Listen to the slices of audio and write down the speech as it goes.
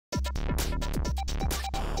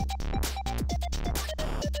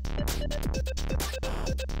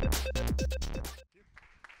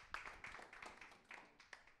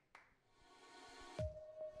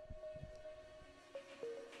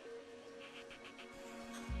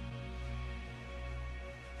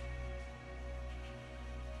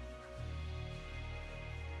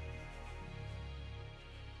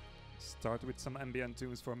start with some ambient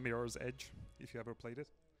tunes from Mirror's Edge, if you ever played it.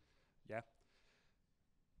 Yeah.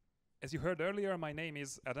 As you heard earlier, my name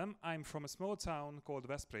is Adam. I'm from a small town called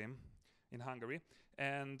Veszprém in Hungary.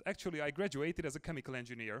 And actually, I graduated as a chemical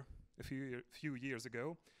engineer a few years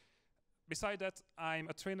ago. Beside that, I'm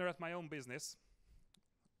a trainer at my own business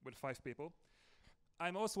with 5 people.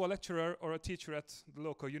 I'm also a lecturer or a teacher at the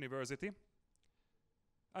local university.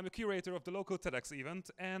 I'm a curator of the local TEDx event,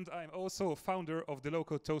 and I'm also a founder of the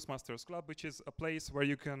local Toastmasters Club, which is a place where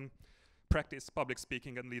you can practice public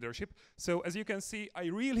speaking and leadership. So as you can see, I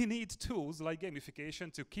really need tools like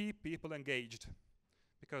gamification to keep people engaged,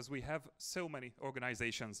 because we have so many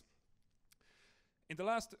organizations. In the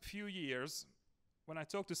last few years, when I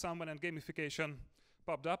talked to someone and gamification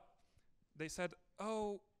popped up, they said,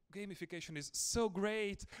 oh, gamification is so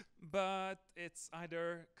great, but it's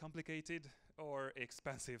either complicated or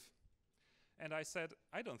expensive. And I said,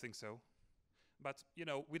 I don't think so. But, you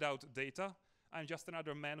know, without data, I'm just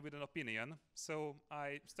another man with an opinion. So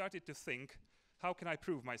I started to think, how can I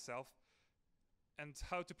prove myself and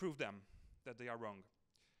how to prove them that they are wrong?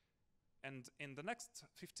 And in the next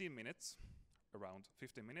 15 minutes, around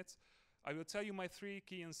 15 minutes, I will tell you my 3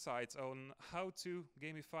 key insights on how to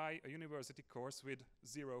gamify a university course with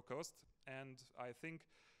 0 cost. And I think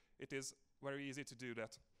it is very easy to do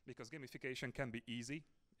that, because gamification can be easy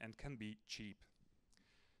and can be cheap.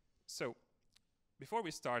 So, before we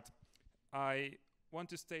start, I want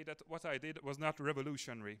to state that what I did was not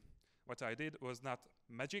revolutionary. What I did was not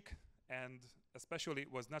magic, and especially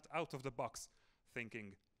was not out-of-the-box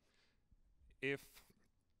thinking. If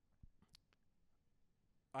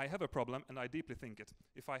I have a problem, and I deeply think it,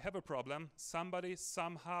 if I have a problem, somebody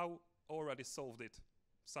somehow already solved it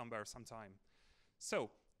somewhere, sometime. So,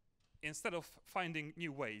 instead of finding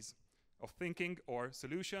new ways of thinking or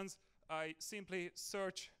solutions, I simply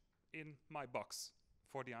search in my box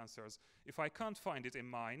for the answers. If I can't find it in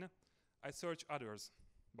mine, I search others'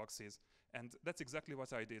 boxes. And that's exactly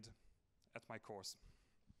what I did at my course.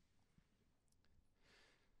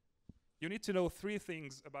 You need to know 3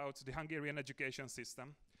 things about the Hungarian education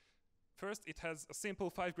system. First, it has a simple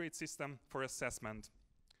 5-grade system for assessment.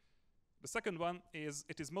 The second one is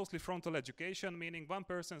it is mostly frontal education, meaning one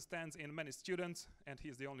person stands in many students and he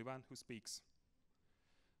is the only one who speaks.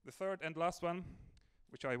 The third and last one,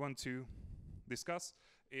 which I want to discuss,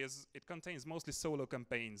 is it contains mostly solo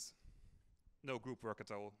campaigns. No group work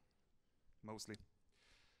at all, mostly.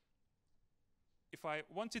 If I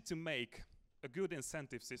wanted to make a good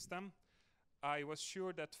incentive system, I was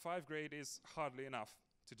sure that 5th grade is hardly enough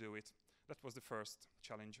to do it. That was the first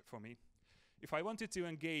challenge for me. If I wanted to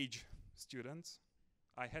engage students,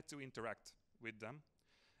 I had to interact with them.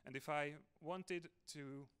 And if I wanted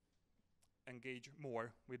to engage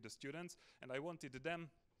more with the students, and I wanted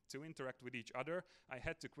them to interact with each other, I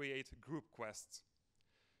had to create group quests.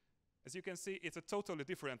 As you can see, it's a totally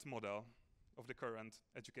different model of the current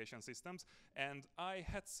education systems, and I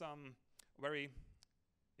had some very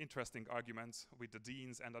interesting arguments with the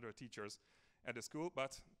deans and other teachers at the school,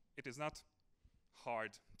 but it is not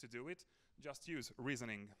hard to do it. Just use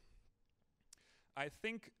reasoning. I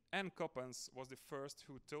think Ann Coppens was the first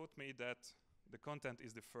who taught me that the content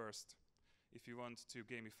is the first if you want to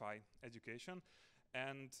gamify education,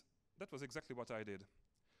 and that was exactly what I did.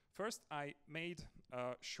 First, I made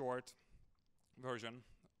a short version,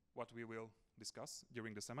 what we will discuss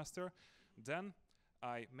during the semester. Then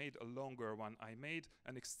I made a longer one. I made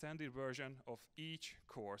an extended version of each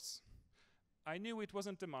course. I knew it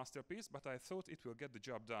wasn't a masterpiece, but I thought it will get the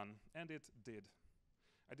job done, and it did.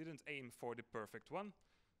 I didn't aim for the perfect one.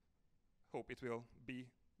 Hope it will be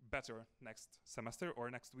better next semester or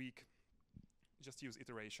next week. Just use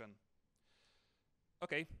iteration.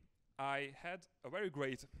 Okay, I had a very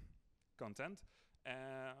great content.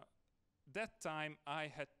 That time I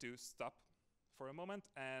had to stop for a moment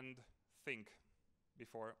and think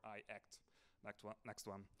before I act. Next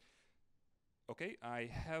one. Okay, I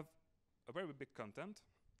have a very big content.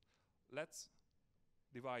 Let's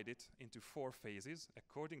divide it into 4 phases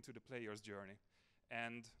according to the player's journey.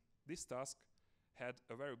 And this task had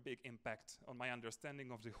a very big impact on my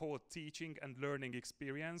understanding of the whole teaching and learning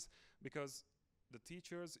experience, because the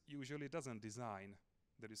teachers usually doesn't design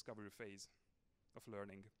the discovery phase of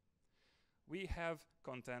learning. We have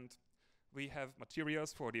content, we have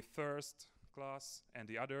materials for the first class and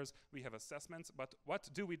the others, we have assessments, but what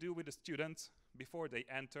do we do with the students before they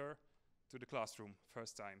enter to the classroom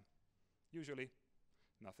first time? Usually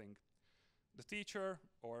nothing. The teacher,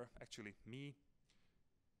 or actually me,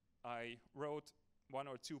 I wrote 1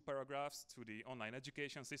 or 2 paragraphs to the online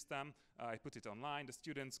education system. I put it online. The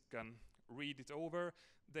students can read it over.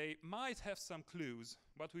 They might have some clues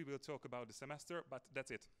what we will talk about the semester, but that's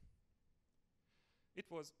it. It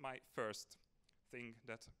was my first thing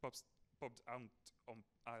that popped out of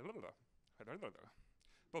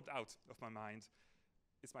my mind.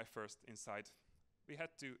 It's my first insight. We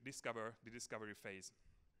had to discover the discovery phase.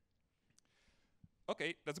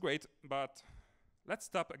 Okay, that's great, but let's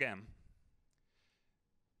stop again.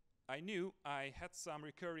 I knew I had some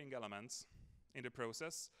recurring elements in the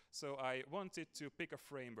process, so I wanted to pick a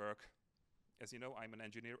framework. As you know, I'm an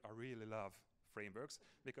engineer. I really love frameworks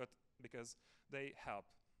because they help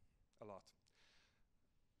a lot.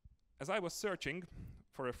 As I was searching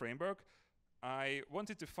for a framework, I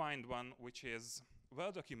wanted to find one which is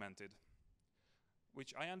well documented,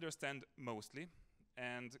 which I understand mostly,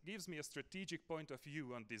 and gives me a strategic point of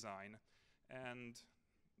view on design. And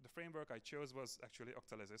the framework I chose was actually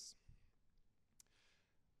Octalysis.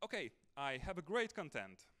 Okay, I have a great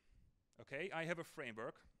content. Okay, I have a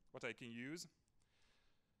framework, what I can use.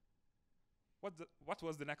 What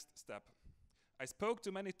was the next step? I spoke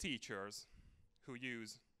to many teachers who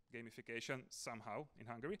use gamification somehow in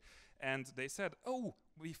Hungary, and they said, oh,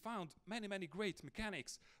 we found many great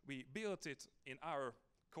mechanics. We built it in our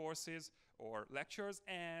courses or lectures,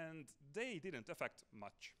 and they didn't affect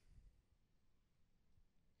much.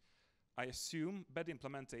 I assume bad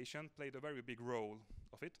implementation played a very big role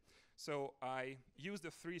of it, so I used the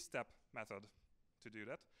 3-step method to do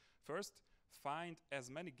that. First, find as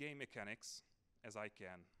many game mechanics as I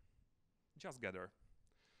can. Just gather.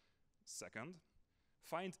 Second,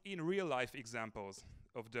 find in real-life examples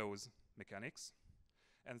of those mechanics.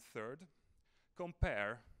 And third,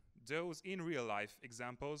 compare those in real-life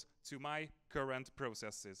examples to my current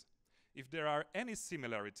processes. If there are any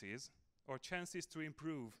similarities or chances to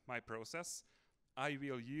improve my process, I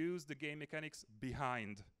will use the game mechanics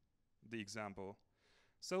behind the example.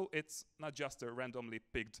 So it's not just a randomly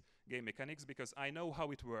picked game mechanics, because I know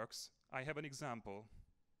how it works. I have an example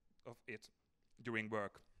of it during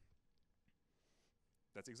work.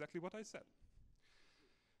 That's exactly what I said.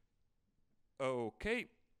 Okay.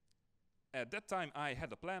 At that time, I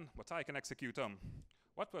had a plan, what I can execute on.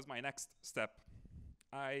 What was my next step?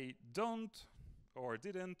 I don't or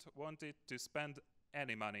didn't want it to spend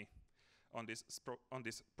any money on this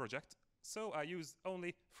project, so I used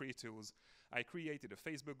only free tools. I created a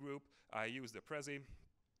Facebook group. I used a Prezi.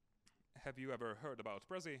 Have you ever heard about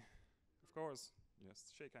Prezi? Of course.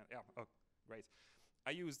 Yes, shake hand. Yeah, oh, great.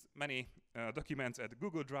 I used many documents at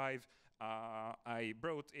Google Drive. I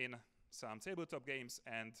brought in some tabletop games,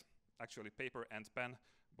 and actually paper and pen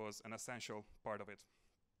was an essential part of it.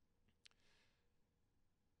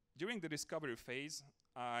 During the discovery phase,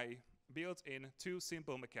 I built in 2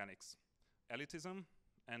 simple mechanics: elitism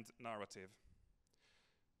and narrative.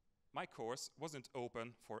 My course wasn't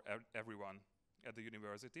open for everyone at the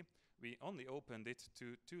university. We only opened it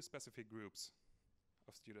to 2 specific groups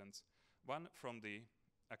of students. One from the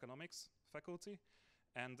economics faculty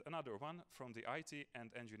and another one from the IT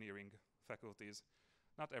and engineering faculties.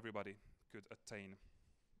 Not everybody could attain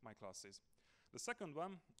my classes. The second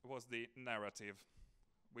one was the narrative,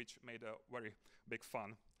 which made a very big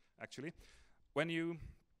fun, actually. When you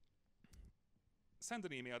send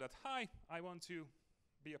an email that, hi, I want to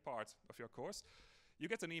be a part of your course, you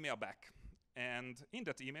get an email back. And in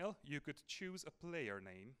that email, you could choose a player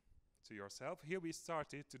name to yourself. Here we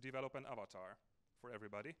started to develop an avatar for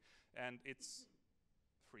everybody. And it's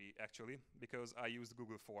free, actually, because I used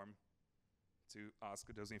Google Form to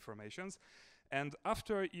ask those informations. And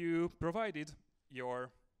after you provided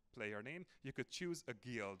your player name, you could choose a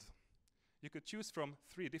guild. You could choose from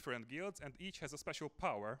 3 different guilds, and each has a special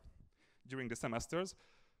power during the semesters.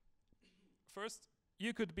 First,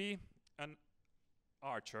 you could be an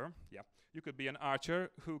archer. Yeah, you could be an archer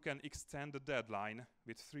who can extend the deadline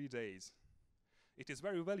with 3 days. It is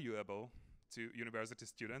very valuable to university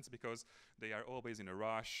students because they are always in a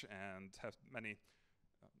rush and have many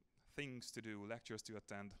things to do, lectures to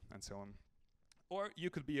attend, and so on. Or you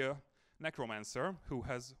could be a necromancer who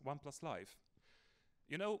has 1+ life.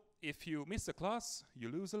 You know, if you miss a class, you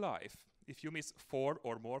lose a life. If you miss 4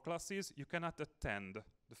 or more classes, you cannot attend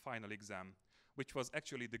the final exam, which was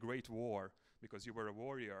actually the Great War, because you were a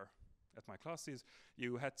warrior. At my classes,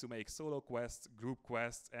 you had to make solo quests, group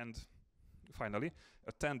quests, and finally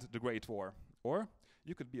attend the Great War. Or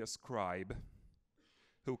you could be a scribe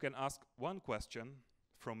who can ask 1 question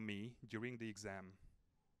from me during the exam.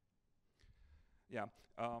 Yeah,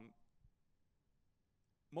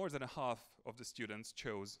 more than half of the students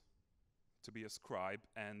chose to be a scribe,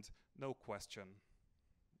 and no question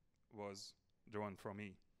was drawn from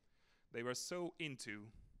me. They were so into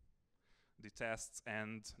the tests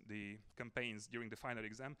and the campaigns during the final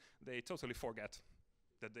exam, they totally forget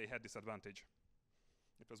that they had this advantage.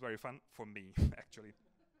 It was very fun for me, actually.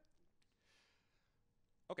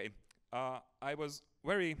 Okay, I was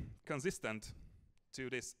very consistent to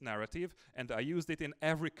this narrative, and I used it in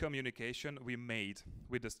every communication we made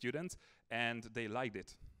with the students, and they liked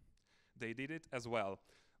it. They did it as well.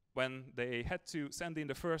 When they had to send in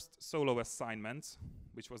the first solo assignment,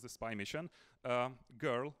 which was the spy mission, a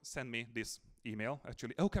girl sent me this email,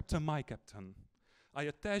 actually. "Oh, Captain, my Captain, I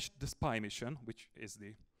attached the spy mission," which is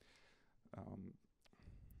the,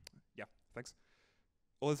 yeah, thanks.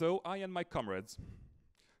 "Although I and my comrades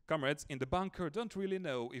in the bunker don't really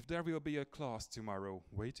know if there will be a class tomorrow,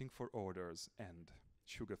 waiting for orders, and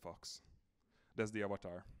Sugar Fox." That's the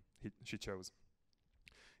avatar she chose.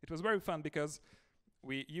 It was very fun because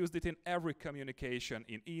we used it in every communication,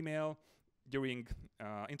 in email, during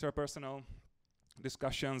interpersonal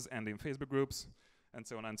discussions, and in Facebook groups, and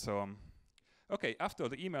so on and so on. Okay, after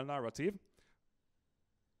the email narrative,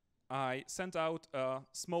 I sent out a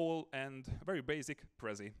small and very basic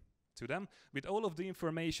Prezi to them with all of the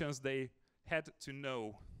informations they had to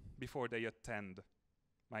know before they attend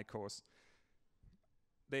my course.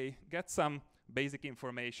 They get some basic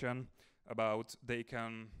information about they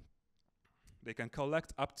can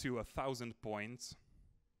collect up to 1,000 points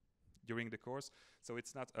during the course, so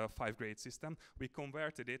it's not a 5-grade system. We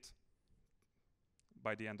converted it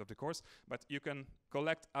by the end of the course, but you can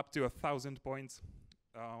collect up to 1,000 points.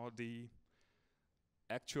 The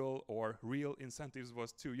actual or real incentives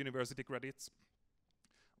was 2 university credits.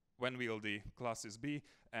 When will the classes be?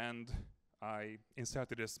 And I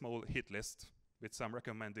inserted a small hit list with some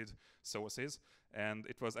recommended sources, and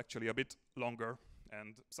it was actually a bit longer,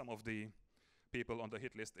 and some of the people on the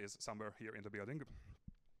hit list is somewhere here in the building.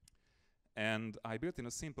 And I built in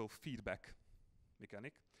a simple feedback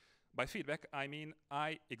mechanic. By feedback, I mean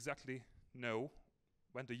I exactly know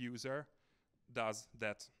when the user does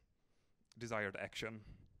that desired action.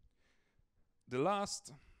 The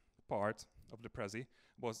last part of the Prezi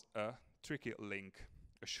was a tricky link,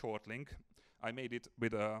 a short link. I made it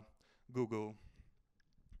with a Google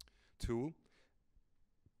tool.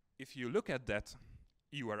 If you look at that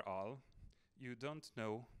URL, you don't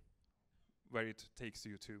know where it takes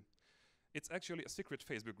you to. It's actually a secret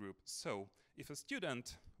Facebook group. So if a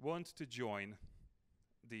student wants to join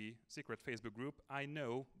the secret Facebook group, I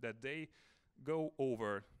know that they go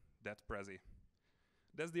over that Prezi.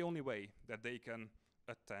 That's the only way that they can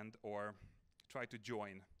attend or try to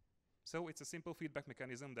join. So it's a simple feedback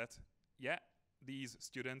mechanism that, yeah, these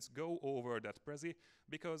students go over that Prezi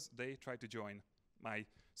because they try to join my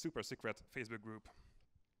super secret Facebook group.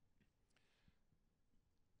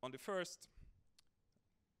 On the first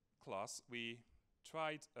class, we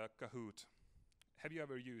tried a Kahoot. Have you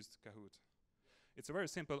ever used Kahoot? It's a very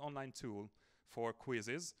simple online tool for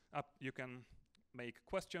quizzes. You can make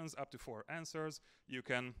questions up to 4 answers. You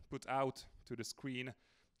can put out to the screen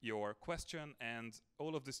your question, and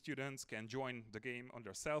all of the students can join the game on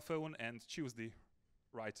their cell phone and choose the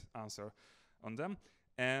right answer on them.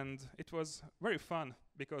 And it was very fun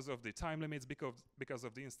because of the time limits, because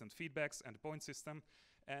of the instant feedbacks and the point system.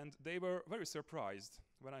 And they were very surprised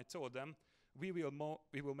when I told them we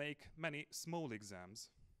will make many small exams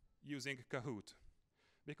using Kahoot,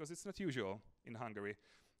 because it's not usual in Hungary.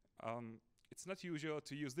 It's not usual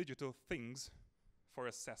to use digital things for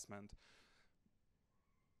assessment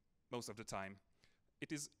most of the time.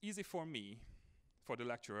 It is easy for me, for the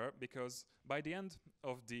lecturer, because by the end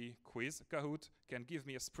of the quiz, Kahoot can give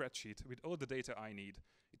me a spreadsheet with all the data I need.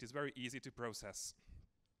 It is very easy to process.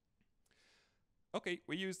 Okay,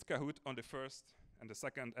 we used Kahoot on the first and the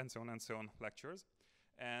second and so on lectures,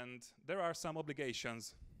 and there are some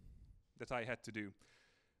obligations that I had to do.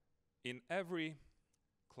 In every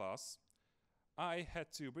class, I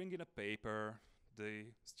had to bring in a paper. The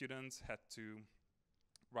students had to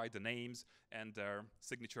write the names and their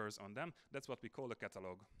signatures on them. That's what we call a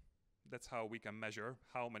catalog. That's how we can measure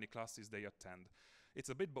how many classes they attend. It's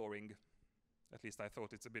a bit boring. At least I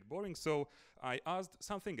thought it's a bit boring, so I asked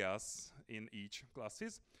something else in each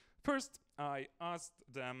classes. First, I asked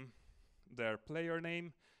them their player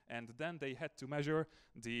name, and then they had to measure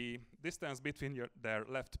the distance between their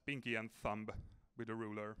left pinky and thumb with a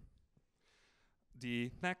ruler.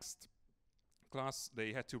 The next class,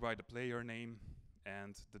 they had to write the player name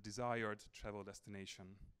and the desired travel destination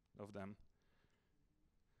of them.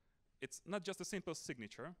 It's not just a simple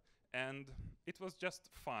signature, and it was just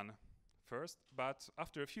fun first, but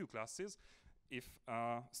after a few classes, if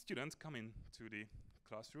students come into the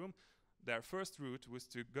classroom, their first route was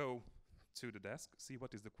to go to the desk, see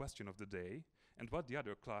what is the question of the day, and what the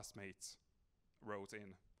other classmates wrote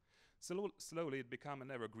in. Slowly it became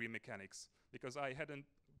an evergreen mechanics because I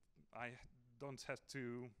don't have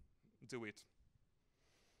to do it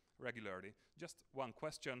regularly. Just one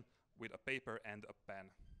question with a paper and a pen.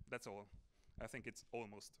 That's all. I think it's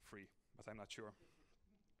almost free, but I'm not sure.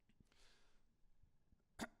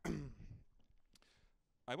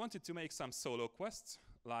 I wanted to make some solo quests,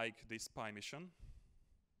 like the spy mission.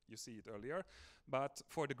 You see it earlier. But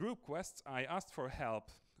for the group quests, I asked for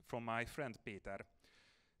help from my friend Peter.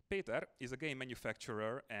 Peter is a game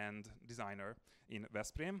manufacturer and designer in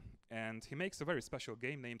Veszprém, and he makes a very special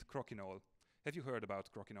game named Crokinole. Have you heard about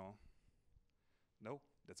Crokinole? No?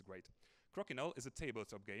 That's great. Crokinole is a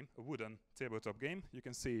tabletop game, a wooden tabletop game. You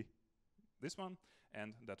can see this one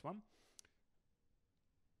and that one.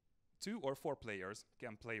 2 or 4 players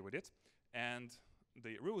can play with it, and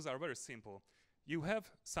the rules are very simple. You have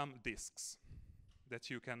some discs that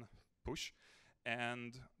you can push,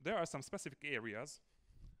 and there are some specific areas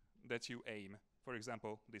that you aim. For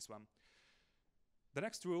example, this one. The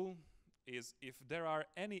next rule is if there are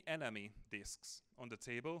any enemy discs on the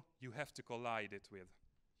table, you have to collide it with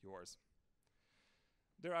yours.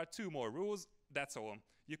 There are 2 more rules, that's all.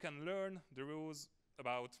 You can learn the rules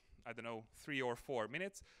about, I don't know, 3 or 4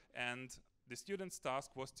 minutes, and the student's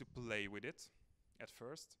task was to play with it at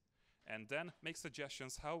first, and then make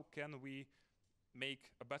suggestions how can we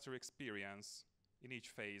make a better experience in each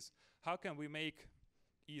phase. How can we make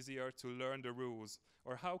easier to learn the rules,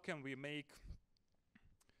 or how can we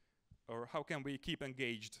keep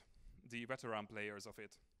engaged the veteran players of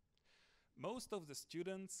it. Most of the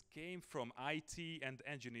students came from IT and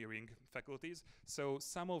engineering faculties, so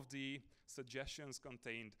some of the suggestions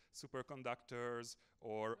contained superconductors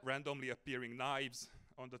or randomly appearing knives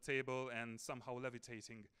on the table and somehow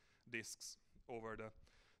levitating discs over the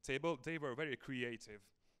table. They were very creative,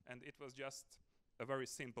 and it was just a very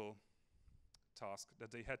simple task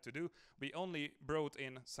that they had to do. We only brought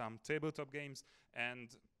in some tabletop games, and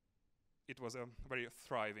it was a very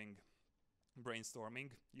thriving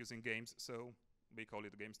brainstorming using games, so we call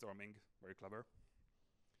it game storming. Very clever.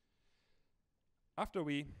 After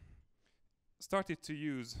we started to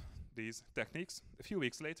use these techniques, a few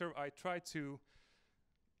weeks later I tried to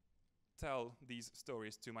tell these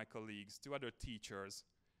stories to my colleagues, to other teachers,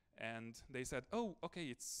 and they said, oh, okay,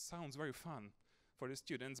 it sounds very fun for the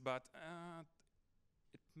students, but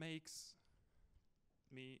it makes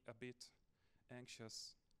me a bit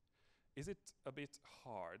anxious. Is it a bit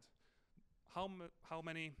hard? How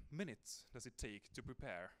many minutes does it take to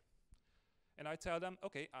prepare? And I tell them,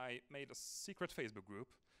 okay, I made a secret Facebook group.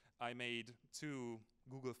 I made 2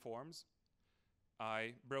 Google Forms.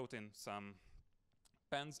 I brought in some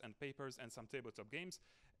pens and papers and some tabletop games,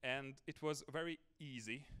 and it was very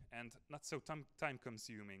easy and not so time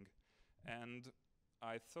consuming. And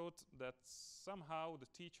I thought that somehow the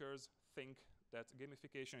teachers think that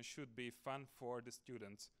gamification should be fun for the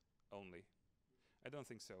students only. I don't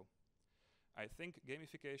think so. I think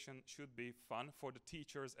gamification should be fun for the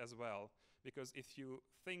teachers as well, because if you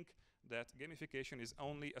think that gamification is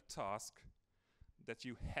only a task that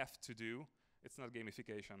you have to do, it's not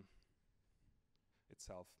gamification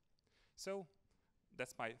itself. So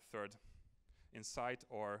that's my third insight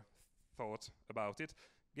or thought about it.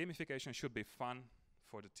 Gamification should be fun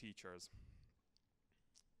for the teachers.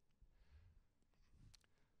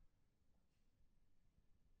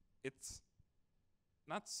 It's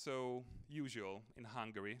not so usual in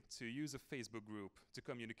Hungary to use a Facebook group to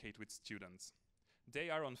communicate with students. They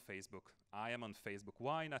are on Facebook, I am on Facebook.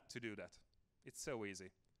 Why not to do that? It's so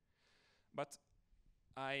easy. But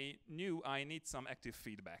I knew I need some active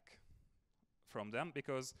feedback from them,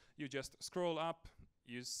 because you just scroll up,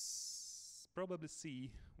 you probably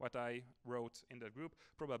see what I wrote in the group,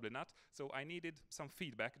 probably not. So I needed some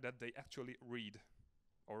feedback that they actually read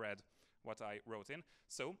what I wrote in.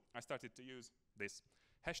 So I started to use this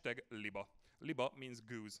hashtag Liba. Liba means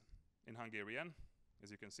goose in Hungarian,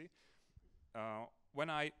 as you can see. When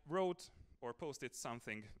I wrote or posted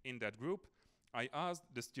something in that group, I asked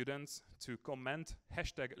the students to comment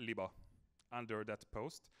hashtag Liba under that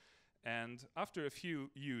post. And after a few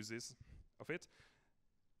uses of it,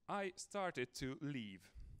 I started to leave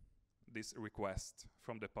this request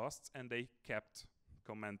from the posts, and they kept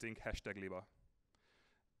commenting hashtag Liba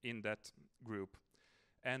in that group.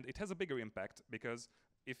 And it has a bigger impact, because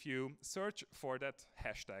if you search for that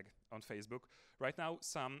hashtag on Facebook, right now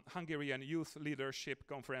some Hungarian youth leadership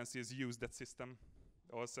conferences use that system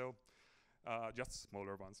also, just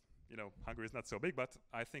smaller ones. You know, Hungary is not so big, but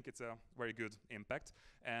I think it's a very good impact.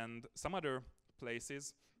 And some other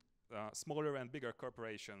places, smaller and bigger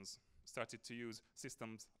corporations started to use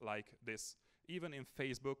systems like this, even in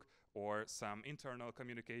Facebook or some internal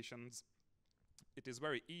communications. It is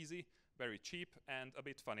very easy, very cheap, and a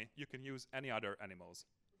bit funny. You can use any other animals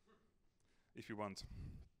if you want.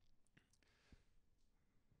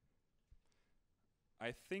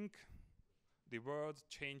 I think the world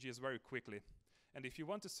changes very quickly. And if you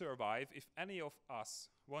want to survive, if any of us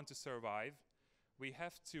want to survive, we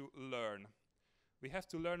have to learn. We have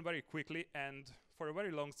to learn very quickly and for a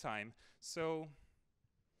very long time. So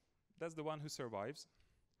that's the one who survives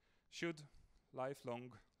should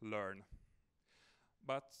lifelong learn.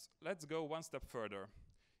 But let's go one step further.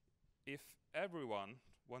 If everyone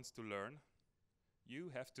wants to learn,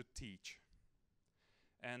 you have to teach.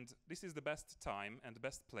 And this is the best time and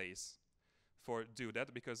best place for do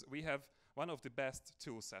that, because we have one of the best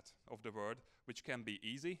tool set of the world, which can be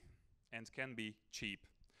easy and can be cheap.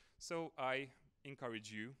 So I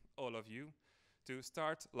encourage you, all of you, to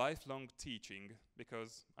start lifelong teaching,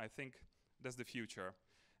 because I think that's the future.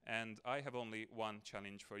 And I have only one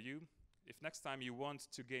challenge for you. If next time you want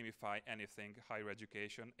to gamify anything, higher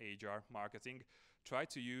education, HR, marketing, try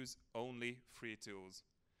to use only free tools.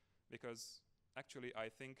 Because actually I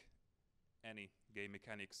think any game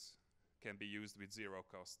mechanics can be used with zero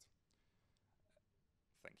cost.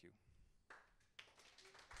 Thank you.